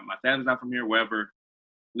this is not, my family's not from here, wherever.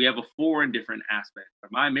 We have a foreign different aspect.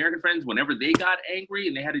 But my American friends, whenever they got angry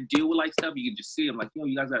and they had to deal with like stuff, you could just see them like, yo,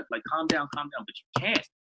 you guys got like calm down, but you can't.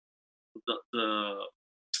 The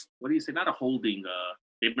what do you say? Not a holding.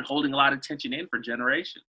 They've been holding a lot of tension in for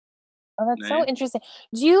generations. Oh, that's so interesting.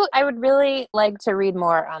 I would really like to read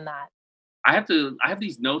more on that. I have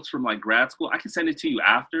these notes from like grad school. I can send it to you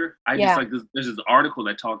after. There's this article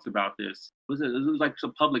that talks about this. It was like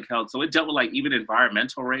some public health. So it dealt with like even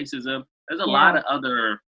environmental racism. There's a lot of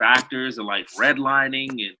other factors and like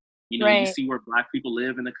redlining and, you know, you see where Black people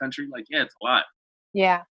live in the country. Like, yeah, it's a lot.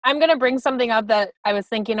 Yeah. I'm going to bring something up that I was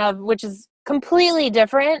thinking of, which is completely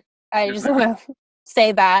different. I just want to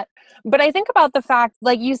say that. But I think about the fact,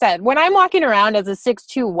 like you said, when I'm walking around as a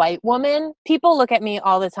 6'2" white woman, people look at me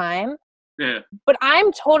all the time. Yeah. But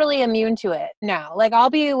I'm totally immune to it now. Like, I'll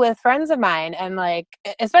be with friends of mine, and like,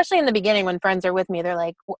 especially in the beginning when friends are with me, they're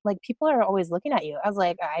like people are always looking at you. I was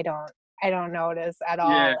like, I don't notice at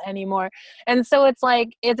all anymore. And so it's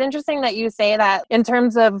like, it's interesting that you say that in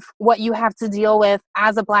terms of what you have to deal with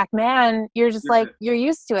as a Black man, you're just like, you're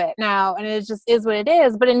used to it now, and it just is what it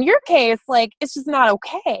is. But in your case, like, it's just not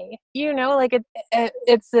okay. You know, like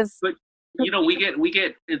it's this. But you know, we get.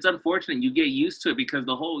 It's unfortunate. You get used to it because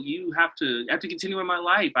you have to continue in my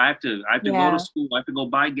life. I have to go to school. I have to go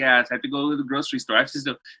buy gas. I have to go to the grocery store. I have to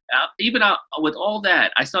still, even with all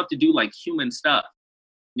that, I still have to do like human stuff.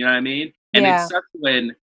 You know what I mean? And it sucks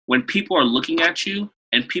when people are looking at you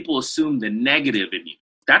and people assume the negative in you.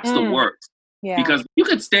 That's the worst. Yeah. Because you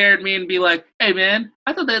could stare at me and be like, "Hey, man,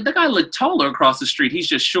 I thought that guy looked taller across the street. He's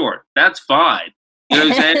just short. That's fine." You know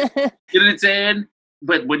what I'm saying? You know what I'm saying?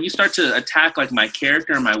 But when you start to attack like my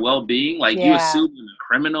character and my well-being, like you assume I'm a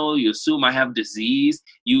criminal, you assume I have disease,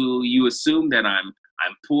 you assume that I'm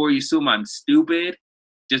poor, you assume I'm stupid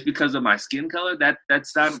just because of my skin color.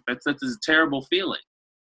 That's a terrible feeling.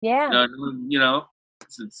 Yeah. You know,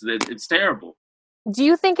 it's terrible. Do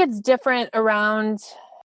you think it's different around?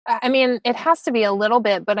 I mean, it has to be a little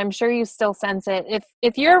bit, but I'm sure you still sense it.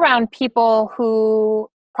 If you're around people who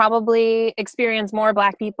probably experience more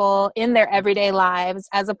Black people in their everyday lives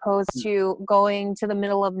as opposed to going to the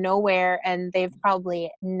middle of nowhere and they've probably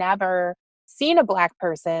never seen a Black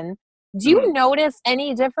person, do you notice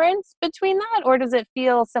any difference between that, or does it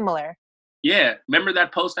feel similar? Yeah. Remember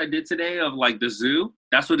that post I did today of like the zoo?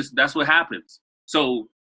 That's what happens. So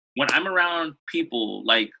when I'm around people,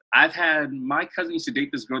 like my cousin used to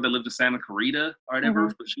date this girl that lived in Santa Clarita or whatever,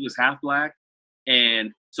 but she was half Black.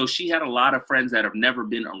 And so she had a lot of friends that have never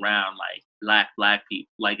been around like black people.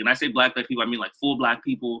 Like, and I say black people, I mean like full Black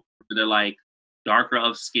people. They're like darker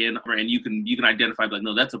of skin, and you can identify like,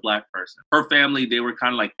 no, that's a Black person. Her family, they were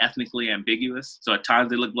kind of like ethnically ambiguous. So at times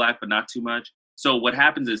they look Black, but not too much. So what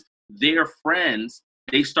happens is their friends,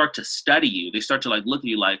 they start to study you. They start to like look at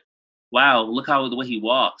you like, wow, look the way he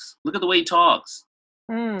walks. Look at the way he talks.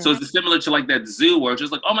 So it's similar to like that zoo where it's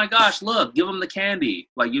just like, oh my gosh, look, give them the candy.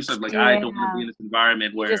 Like you said, like, I don't want to be in this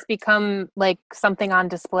environment where you just become like something on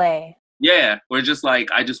display. Yeah, where just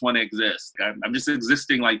like, I just want to exist. I'm just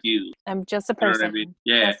existing like you. I'm just a person. You know what I mean?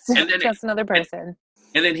 Yeah. And then just another person.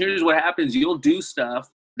 And then here's what happens. You'll do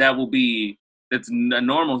stuff that's a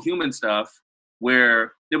normal human stuff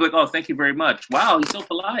where they'll be like, oh, thank you very much. Wow, he's so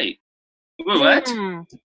polite. What?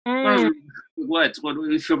 What? I'm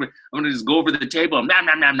gonna just go over the table and nom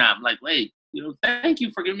nom nom nom. I'm like, wait, you know, thank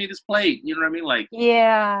you for giving me this plate. You know what I mean? Like,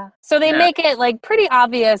 yeah. So they make it like pretty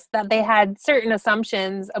obvious that they had certain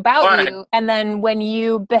assumptions about you, and then when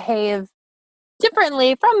you behave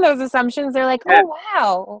differently from those assumptions, they're like,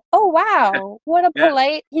 oh wow, what a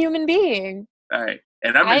polite human being. All right,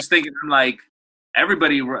 and I'm just thinking, I'm like,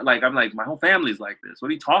 everybody, like, I'm like, my whole family's like this. What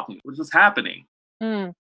are you talking? What's happening?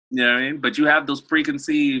 You know what I mean? But you have those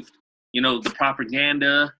preconceived, you know, the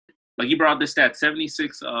propaganda. Like you brought this stat,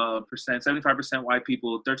 75% white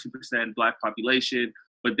people, 13% Black population.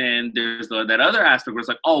 But then there's that other aspect where it's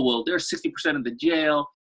like, oh, well, there's 60% of the jail.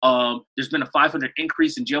 There's been a 500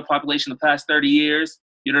 increase in jail population in the past 30 years.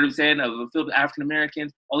 You know what I'm saying? Of filled African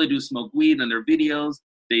Americans, all they do is smoke weed in their videos.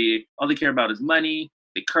 All they care about is money.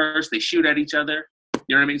 They curse. They shoot at each other.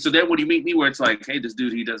 You know what I mean? So then when you meet me, where it's like, hey, this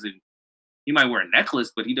dude, he might wear a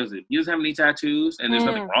necklace, but he doesn't have any tattoos, and there's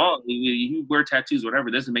nothing wrong. You wear tattoos, whatever,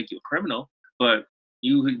 it doesn't make you a criminal. But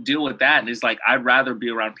you deal with that, and it's like, I'd rather be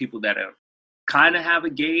around people that have kind of have a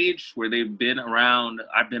gauge where they've been around.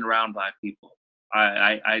 I've been around Black people.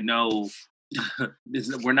 I know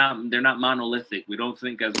they're not monolithic. We don't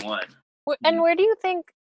think as one. And where do you think,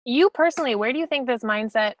 you personally, where do you think this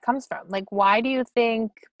mindset comes from? Like, why do you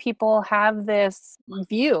think people have this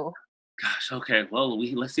view? Gosh, okay. Well,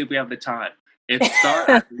 let's see if we have the time. It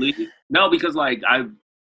starts no, because like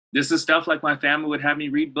this is stuff like my family would have me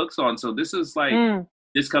read books on. So this is like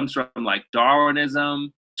this comes from like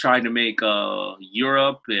Darwinism, trying to make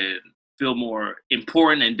Europe and feel more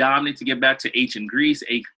important and dominant to get back to ancient Greece,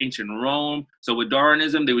 ancient Rome. So with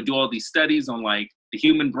Darwinism, they would do all these studies on like the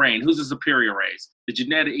human brain, who's the superior race, the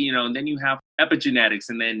genetic, you know, and then you have epigenetics,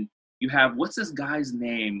 and then you have, what's this guy's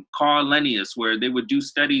name? Carl Linnaeus, where they would do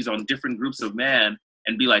studies on different groups of men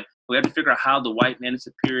and be like, we have to figure out how the white man is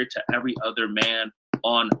superior to every other man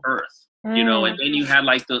on earth. you know, and Mm. then you had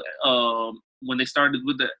like the when they started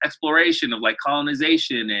with the exploration of like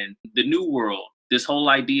colonization and the New World. This whole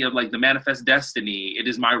idea of like the manifest destiny. It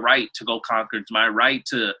is my right to go conquer. It's my right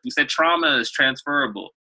to. We said trauma is transferable,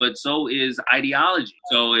 but so is ideology.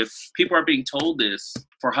 So if people are being told this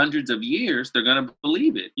for hundreds of years, they're gonna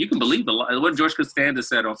believe it. You can believe the lie. What George Costanza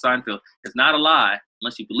said on Seinfeld is not a lie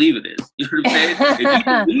unless you believe it is. You know what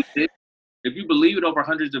I'm saying? If you believe it over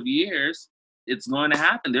hundreds of years, it's going to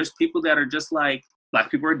happen. There's people that are just like black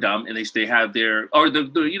people are dumb, and they have their or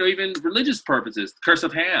the you know even religious purposes. Curse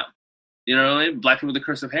of Ham, you know, black people the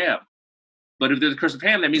curse of Ham. But if they're the curse of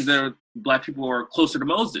Ham, that means black people are closer to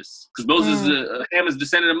Moses because Ham is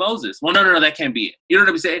descendant of Moses. Well, no, that can't be it. You know what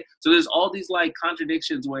I'm saying? So there's all these like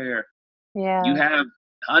contradictions where you have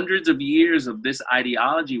hundreds of years of this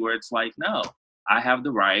ideology where it's like, no, I have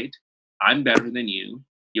the right. I'm better than you.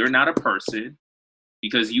 You're not a person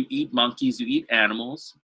because you eat monkeys, you eat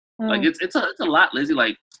animals. Like it's a lot, Lizzie.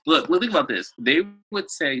 Like, look, think about this. They would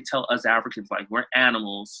tell us Africans, like, we're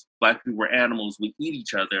animals. Black people, we're animals. We eat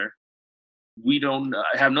each other. We don't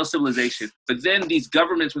have no civilization. But then these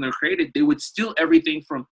governments, when they're created, they would steal everything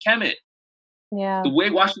from Kemet. Yeah. The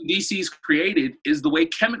way Washington, D.C. is created is the way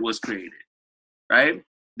Kemet was created, right?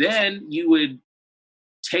 Then you would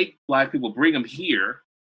take black people, bring them here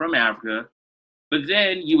from Africa, but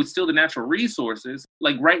then you would steal the natural resources.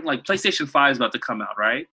 Like PlayStation 5 is about to come out,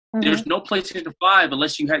 right? Mm-hmm. There's no PlayStation 5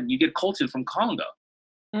 unless you get Colton from Congo.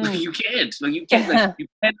 You can't. Like you can't.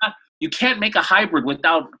 Like, you can't make a hybrid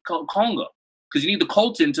without Congo because you need the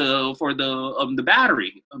Colton for the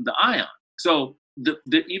battery of the ion. So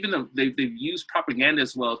even though they've used propaganda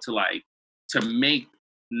as well to make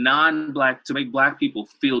black people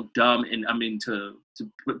feel dumb, and I mean to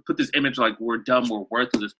put this image like we're dumb, we're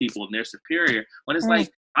worthless as people, and they're superior. When it's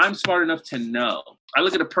like, I'm smart enough to know. I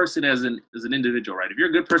look at a person as an individual, right? If you're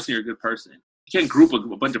a good person, you're a good person. You can't group a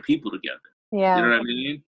bunch of people together. Yeah. You know what I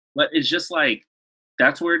mean? But it's just like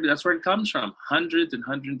that's where it comes from. Hundreds and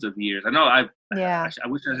hundreds of years. I know. I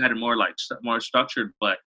wish I had it more structured,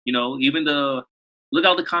 but you know, even look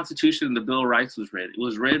how the Constitution and the Bill of Rights was written. It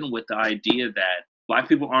was written with the idea that black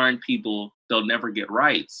people aren't people; they'll never get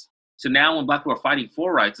rights. So now when black people are fighting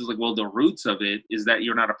for rights, it's like, well, the roots of it is that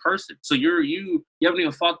you're not a person. So you haven't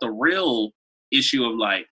even fought the real issue of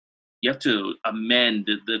like, you have to amend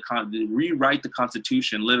rewrite the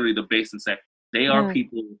Constitution, literally the base, and say they are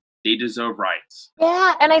people, they deserve rights.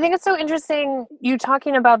 Yeah, and I think it's so interesting you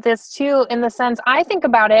talking about this too, in the sense I think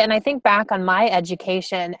about it and I think back on my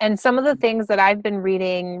education and some of the things that I've been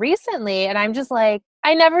reading recently, and I'm just like,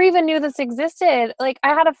 I never even knew this existed. Like,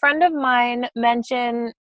 I had a friend of mine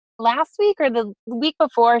mention last week or the week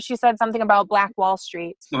before, she said something about Black Wall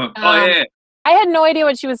Street. Yeah. I had no idea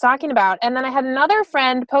what she was talking about. And then I had another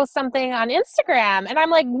friend post something on Instagram and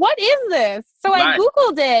I'm like, what is this? So I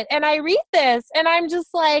Googled it and I read this and I'm just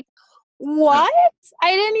like, what?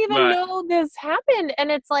 I didn't even know this happened.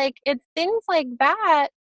 And it's like, it's things like that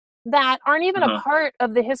aren't even a part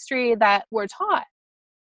of the history that we're taught.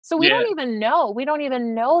 So we don't even know. We don't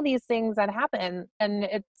even know these things that happen. And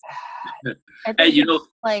it's, hey, you know,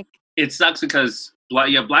 like, it sucks because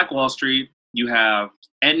you have Black Wall Street, you have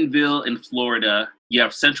Enville in Florida, you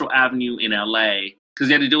have Central Avenue in LA, because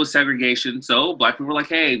they had to deal with segregation. So black people were like,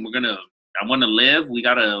 hey, I want to live.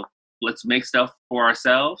 Let's make stuff for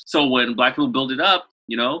ourselves. So when black people build it up,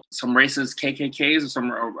 you know, some racist KKKs or some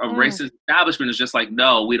racist establishment is just like,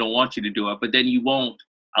 no, we don't want you to do it. But then you won't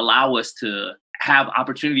allow us to have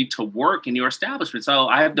opportunity to work in your establishment. So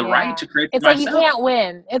I have the right to create it's myself. Like you can't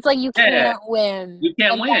win. It's like you can't win. You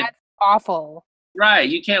can't win. That's awful. Right,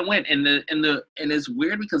 you can't win, and it's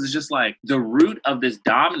weird because it's just like the root of this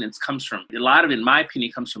dominance comes from, a lot of it, in my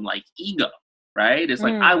opinion, comes from like ego, right? It's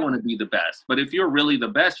like, I want to be the best, but if you're really the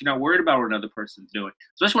best, you're not worried about what another person's doing,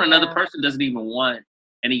 especially when another person doesn't even want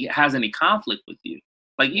has any conflict with you.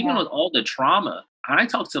 Like even with all the trauma, I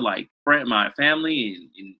talk to like my family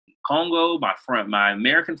in Congo, my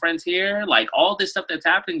American friends here, like all this stuff that's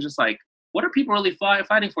happening, just like, what are people really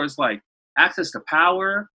fighting for? It's like access to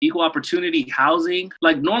power, equal opportunity, housing,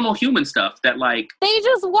 like normal human stuff that like... They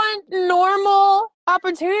just want normal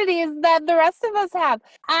opportunities that the rest of us have.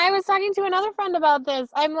 I was talking to another friend about this.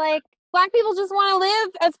 I'm like, black people just want to live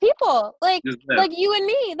as people. Like you and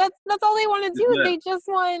me. That's all they want to do. They just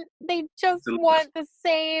want the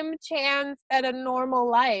same chance at a normal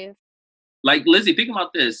life. Like, Lizzie, think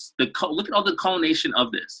about this. Look at all the culmination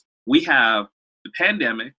of this. We have the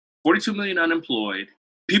pandemic, 42 million unemployed.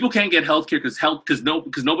 People can't get healthcare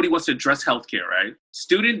because nobody wants to address healthcare, right?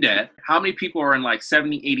 Student debt. How many people are in like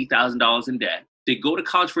 $70,000, $80,000 in debt? They go to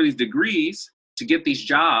college for these degrees to get these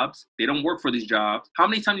jobs. They don't work for these jobs. How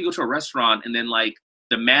many times you go to a restaurant and then like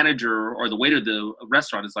the manager or the waiter of the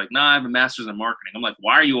restaurant is like, nah, I have a master's in marketing. I'm like,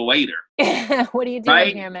 why are you a waiter? What are you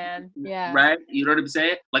doing here, man? Yeah. Right? You know what I'm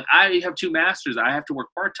saying? Like, I have 2 masters. I have to work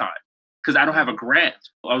part-time because I don't have a grant.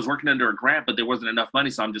 I was working under a grant, but there wasn't enough money,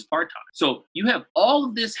 so I'm just part-time. So you have all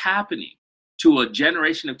of this happening to a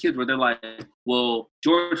generation of kids where they're like, well,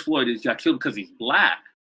 George Floyd got killed because he's black,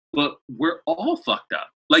 but we're all fucked up.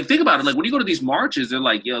 Like, think about it. Like, when you go to these marches, they're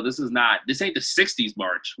like, yo, this ain't the 60s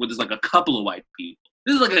march where there's like a couple of white people.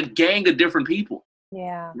 This is like a gang of different people.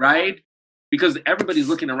 Yeah. Right? Because everybody's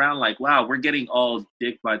looking around like, wow, we're getting all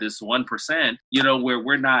dicked by this 1%, you know, where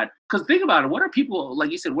we're not. Because think about it. What are people,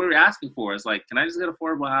 like you said, what are we asking for? It's like, can I just get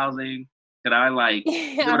affordable housing? Can I, like,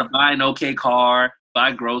 be able to buy an okay car,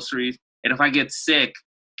 buy groceries? And if I get sick,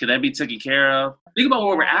 can that be taken care of? Think about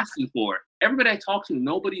what we're asking for. Everybody I talk to,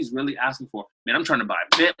 nobody's really asking for, man, I'm trying to buy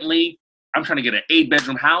a Bentley. I'm trying to get an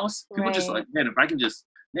 8-bedroom house. People just like, man, if I can just,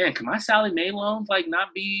 man, can my Sally Mae loans like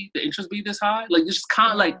not be the interest be this high? Like just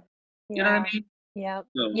kind of like, you know what I mean? Yep.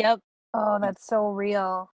 So, Yep. Oh, that's so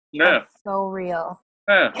real. Yeah. That's so real.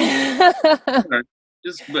 Yeah.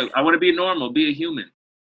 Just, but I want to be normal, be a human.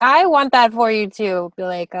 I want that for you too,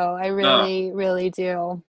 Bileko. I really, really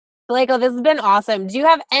do. Bileko, this has been awesome. Do you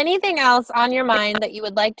have anything else on your mind that you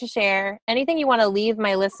would like to share? Anything you want to leave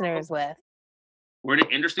my listeners with? We're in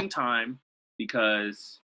an interesting time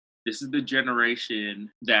because this is the generation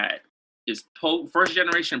that is first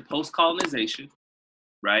generation post-colonization,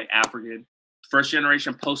 right? African. First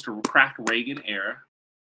generation post-crack Reagan era.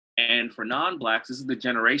 And for non-blacks, this is the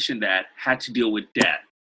generation that had to deal with debt,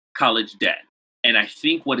 college debt. And I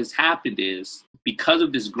think what has happened is because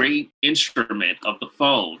of this great instrument of the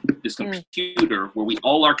phone, this computer where we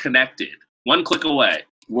all are connected, one click away,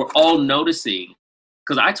 we're all noticing.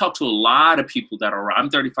 Because I talk to a lot of people I'm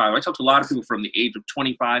 35. I talk to a lot of people from the age of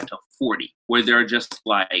 25 to 40, where they're just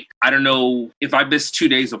like, I don't know, if I miss 2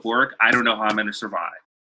 days of work, I don't know how I'm going to survive.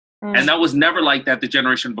 And that was never like that the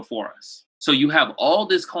generation before us. So you have all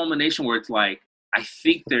this culmination where it's like, I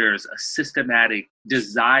think there's a systematic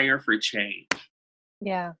desire for change.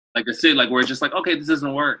 Yeah. Like I said, like we're just like, okay, this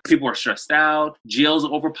doesn't work. People are stressed out. Jails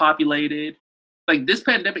are overpopulated. Like this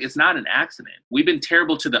pandemic, it's not an accident. We've been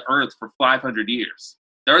terrible to the earth for 500 years.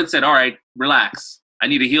 The earth said, all right, relax. I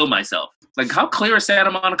need to heal myself. Like how clear is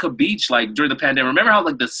Santa Monica Beach like during the pandemic? Remember how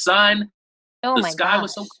like the sun, the sky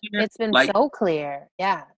was so clear? It's been like, so clear.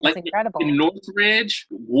 Yeah, it's like incredible. In Northridge,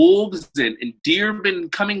 wolves and deer been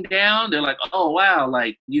coming down. They're like, oh, wow,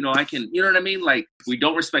 like, you know, I can, you know what I mean? Like we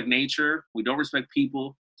don't respect nature. We don't respect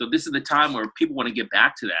people. So this is the time where people want to get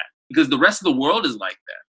back to that because the rest of the world is like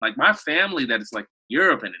that. Like my family that is like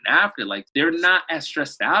Europe and in Africa, like they're not as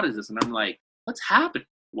stressed out as this. And I'm like, what's happening?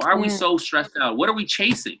 Why are we so stressed out? What are we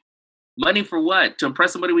chasing? Money for what? To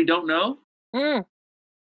impress somebody we don't know?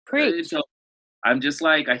 Preach. So I'm just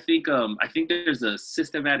like, I think there's a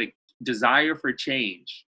systematic desire for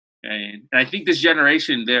change. And I think this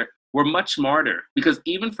generation, we're much smarter because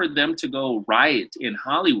even for them to go riot in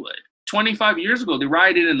Hollywood, 25 years ago, they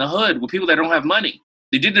rioted in the hood with people that don't have money.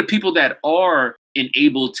 They did it to people that are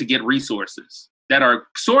enabled to get resources, that are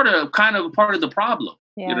sort of kind of part of the problem.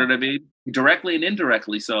 Yeah. You know what I mean? Directly and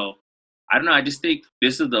indirectly. So I don't know. I just think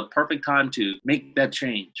this is the perfect time to make that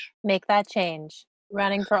change. Make that change.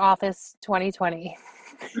 Running for office 2020.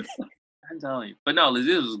 I'm telling you. But no, Liz,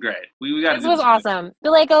 this was great. We got this was awesome.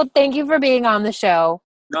 Bileko, thank you for being on the show.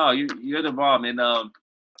 No, you're the bomb. And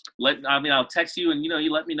I'll text you and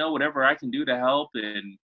you let me know whatever I can do to help.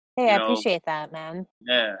 And hey, I appreciate that, man.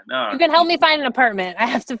 Yeah, no. You can help me find an apartment. I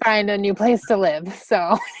have to find a new place to live.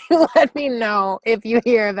 So let me know if you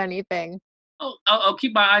hear of anything. Oh, I'll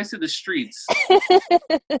keep my eyes to the streets.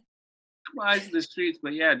 My eyes to the streets,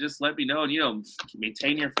 but yeah, just let me know and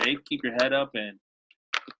maintain your faith, keep your head up, and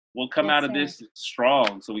we'll come out of this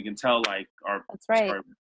strong, so we can tell like our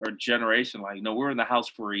generation, like we're in the house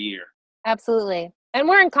for a year. Absolutely, and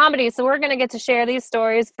we're in comedy, so we're gonna get to share these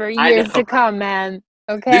stories for years to come, man.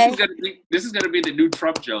 Okay, this is gonna be the new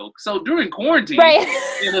Trump joke. So during quarantine, right?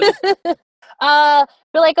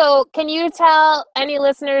 Bileko, can you tell any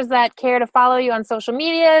listeners that care to follow you on social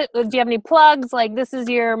media? Do you have any plugs? Like, this is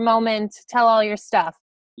your moment. Tell all your stuff.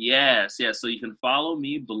 Yes. So you can follow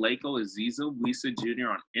me, Bileko Aziza Wissa Jr.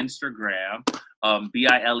 on Instagram,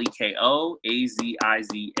 Bileko Aziza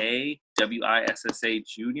Wissa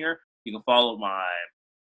Jr. You can follow my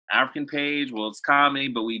African page. Well, it's comedy,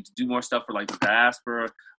 but we do more stuff for like the diaspora.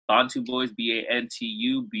 Bantu Boys,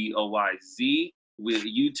 Bantu Boyz. With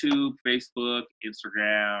YouTube, Facebook,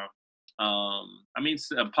 Instagram,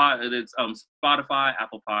 it's Spotify,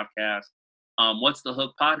 Apple Podcasts. What's the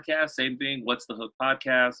Hook podcast? Same thing. What's the Hook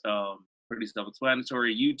podcast? Pretty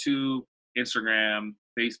self-explanatory. YouTube, Instagram,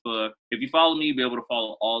 Facebook. If you follow me, you'll be able to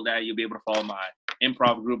follow all that. You'll be able to follow my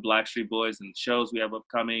improv group, Blackstreet Boys, and shows we have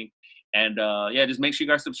upcoming. And just make sure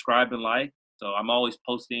you guys subscribe and like. So I'm always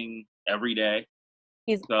posting every day.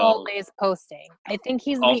 He's always posting. I think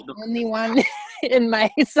he's the only one in my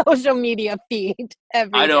social media feed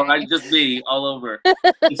every day. I just me all over.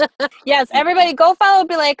 Yes, everybody go follow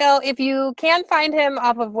Bileko. If you can't find him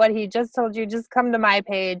off of what he just told you, just come to my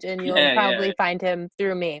page and you'll probably find him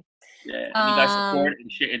through me. Yeah, you guys support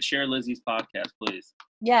and share Lizzie's podcast, please.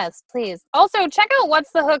 Yes, please. Also, check out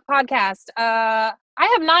What's the Hook podcast. I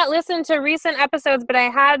have not listened to recent episodes, but I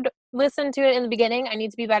had listened to it in the beginning. I need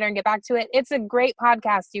to be better and get back to it. It's a great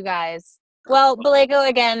podcast, you guys. Well, Bileko,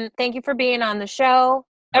 again, thank you for being on the show.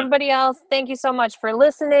 Everybody else, thank you so much for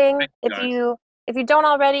listening. If you don't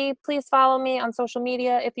already, please follow me on social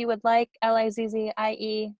media if you would like.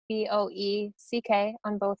 LIZZIEBOECK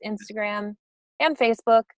on both Instagram and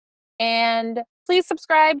Facebook. And please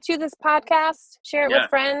subscribe to this podcast. Share it with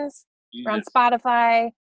friends. We're on Spotify,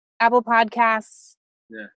 Apple Podcasts,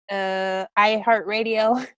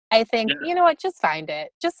 iHeartRadio. I think, you know what? Just find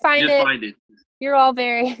it. Just find it. You're all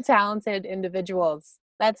very talented individuals.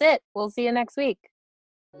 That's it. We'll see you next week.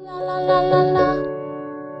 La la la la la.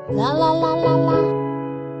 La la la la la.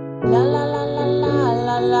 La la la la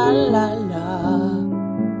la la la la.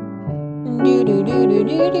 Do do do do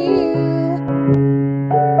do do.